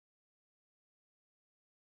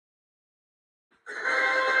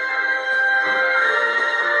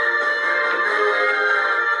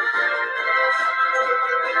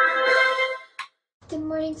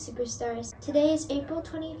superstars. Today is April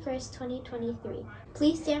 21st, 2023.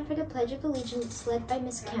 Please stand for the Pledge of Allegiance led by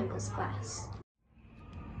Miss Campbell's class.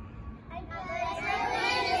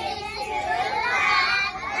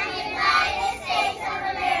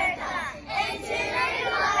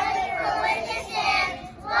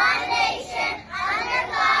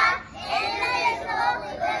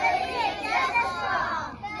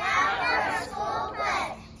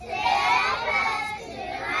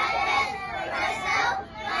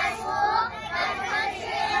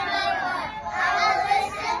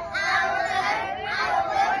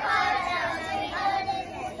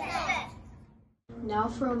 Now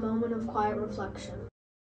for a moment of quiet reflection.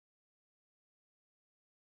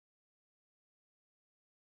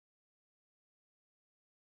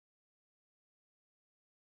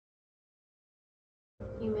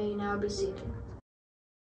 You may now be seated.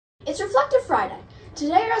 It's Reflective Friday.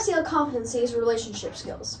 Today our SEL competency is relationship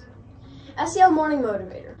skills. SEL Morning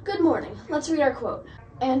Motivator. Good morning. Let's read our quote.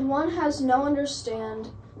 And one has no understand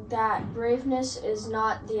that braveness is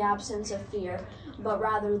not the absence of fear, but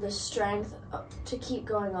rather the strength to keep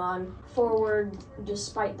going on forward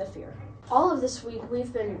despite the fear. All of this week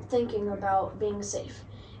we've been thinking about being safe.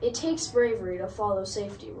 It takes bravery to follow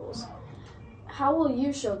safety rules. How will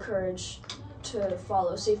you show courage to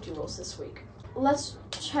follow safety rules this week? Let's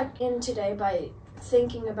check in today by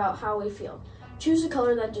thinking about how we feel. Choose a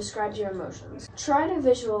color that describes your emotions. Try to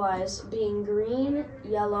visualize being green,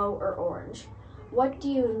 yellow, or orange. What do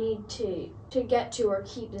you need to get to or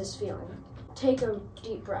keep this feeling? Take a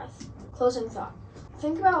deep breath. Closing thought.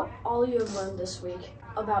 Think about all you have learned this week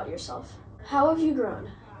about yourself. How have you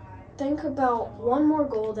grown? Think about one more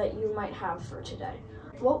goal that you might have for today.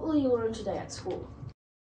 What will you learn today at school?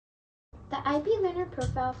 The IB Learner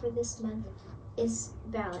profile for this month is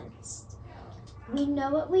balanced. We know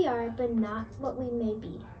what we are, but not what we may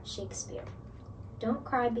be. Shakespeare. Don't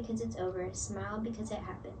cry because it's over. Smile because it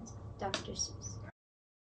happened. Dr. Seuss.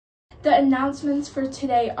 The announcements for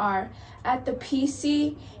today are, at the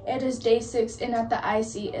PC, it is day 6, and at the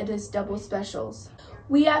IC, it is double specials.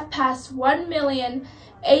 We have passed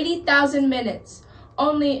 1,080,000 minutes,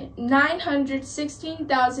 only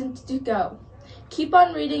 916,000 to go. Keep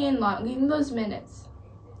on reading and logging those minutes.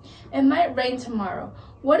 It might rain tomorrow.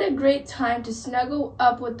 What a great time to snuggle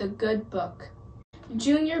up with a good book.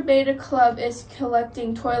 Junior Beta Club is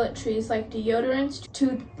collecting toiletries like deodorants,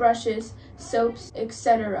 toothbrushes, soaps,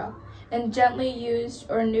 etc., and gently used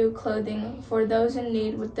or new clothing for those in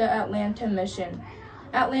need with the Atlanta Mission.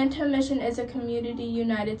 Atlanta Mission is a community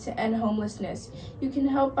united to end homelessness. You can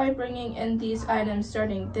help by bringing in these items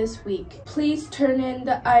starting this week. Please turn in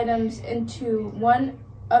the items into one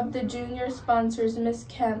of the junior sponsors, Miss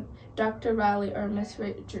Kemp, Dr. Riley, or Miss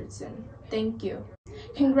Richardson. Thank you.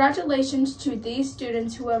 Congratulations to these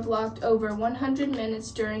students who have logged over 100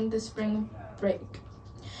 minutes during the spring break.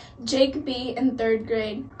 Jake B. in 3rd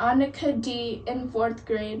grade, Annika D. in 4th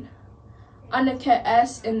grade, Annika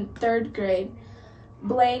S. in 3rd grade,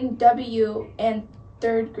 Blaine W. in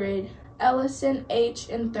 3rd grade, Ellison H.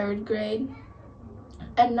 in 3rd grade,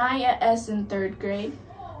 Anaya S. in 3rd grade,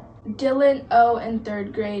 Dylan O. in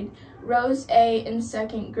 3rd grade, Rose A. in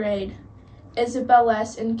 2nd grade, Isabel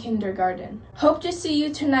S. in kindergarten. Hope to see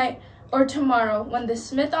you tonight or tomorrow when the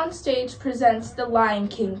Smith on Stage presents the Lion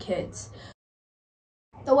King Kids.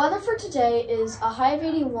 The weather for today is a high of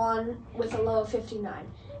 81 with a low of 59.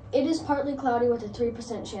 It is partly cloudy with a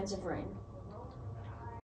 3% chance of rain.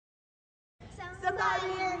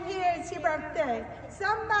 Somebody in here, it's your birthday.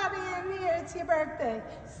 Somebody in here, it's your birthday.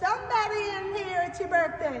 Somebody in here, it's your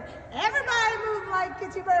birthday. Everybody move like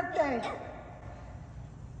it's your birthday.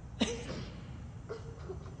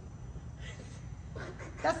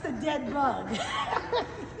 That's the dead bug.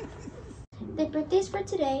 The birthdays for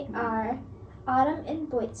today are Autumn in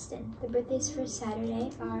Boydston. The birthdays for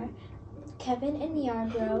Saturday are Kevin in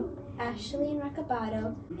Yarborough, Ashley in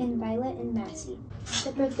Recabado, and Violet in Massey.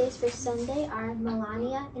 The birthdays for Sunday are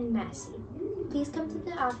Melania in Massey. Please come to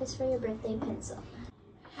the office for your birthday pencil.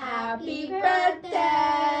 Happy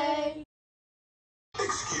birthday!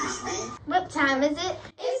 Excuse me? What time is it?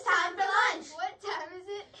 It's time for lunch! What time is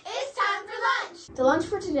it? It's time for lunch! The lunch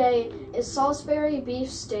for today is Salisbury beef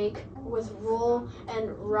steak with roll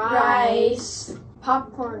and rice,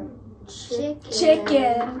 popcorn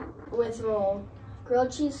chicken with roll,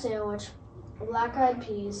 grilled cheese sandwich, black-eyed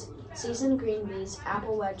peas, seasoned green beans,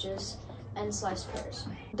 apple wedges, and sliced pears.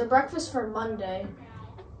 The breakfast for Monday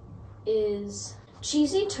is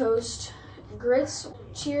cheesy toast, grits,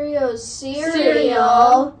 Cheerios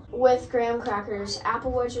cereal with graham crackers,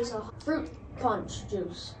 apple wedges, fruit punch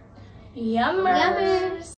juice.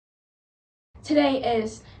 Yummers! Today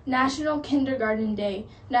is National Kindergarten Day,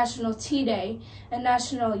 National Tea Day, and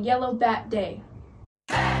National Yellow Bat Day.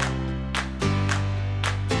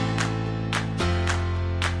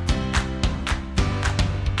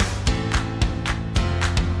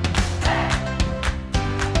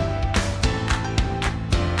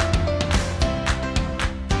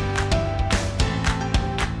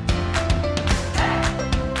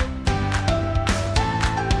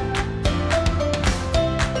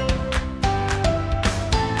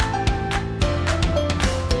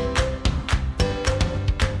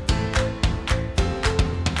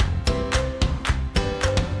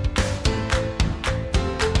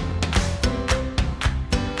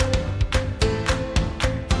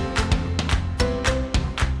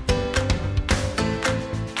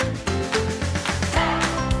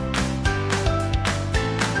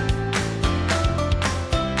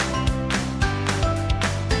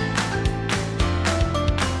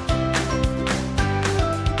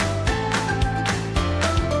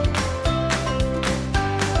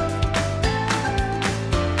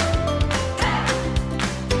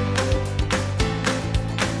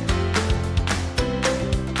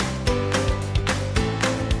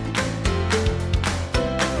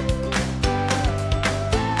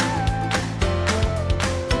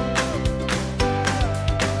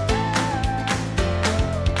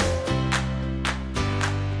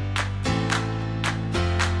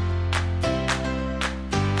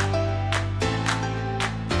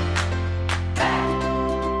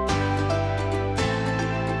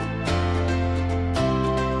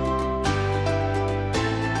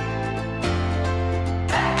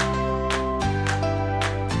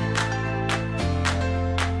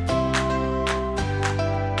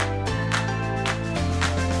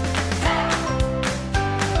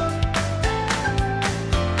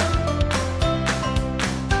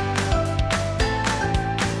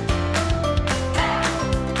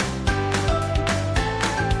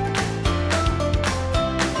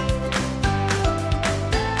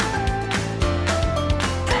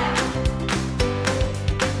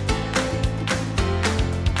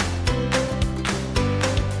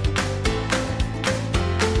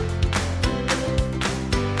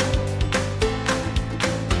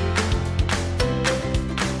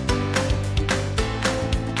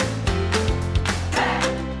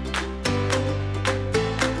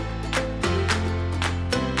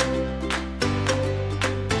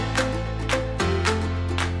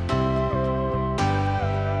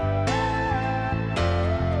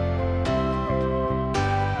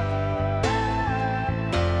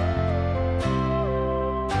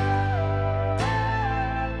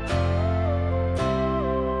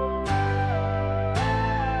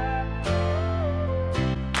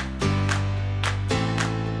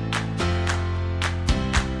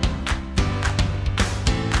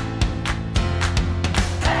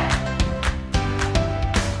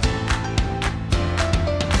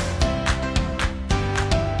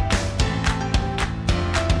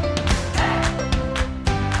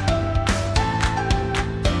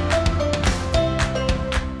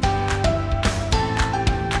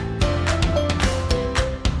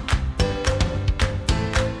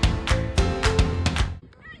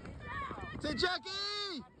 Say,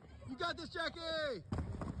 Jackie! You got this, Jackie!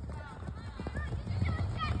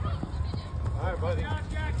 All right, buddy.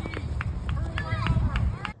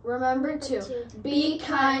 Remember to be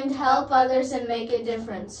kind, help others, and make a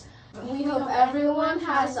difference. We hope everyone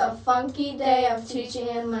has a funky day of teaching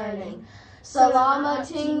and learning. Selamat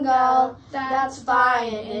tinggal, that's bye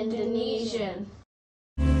in Indonesian.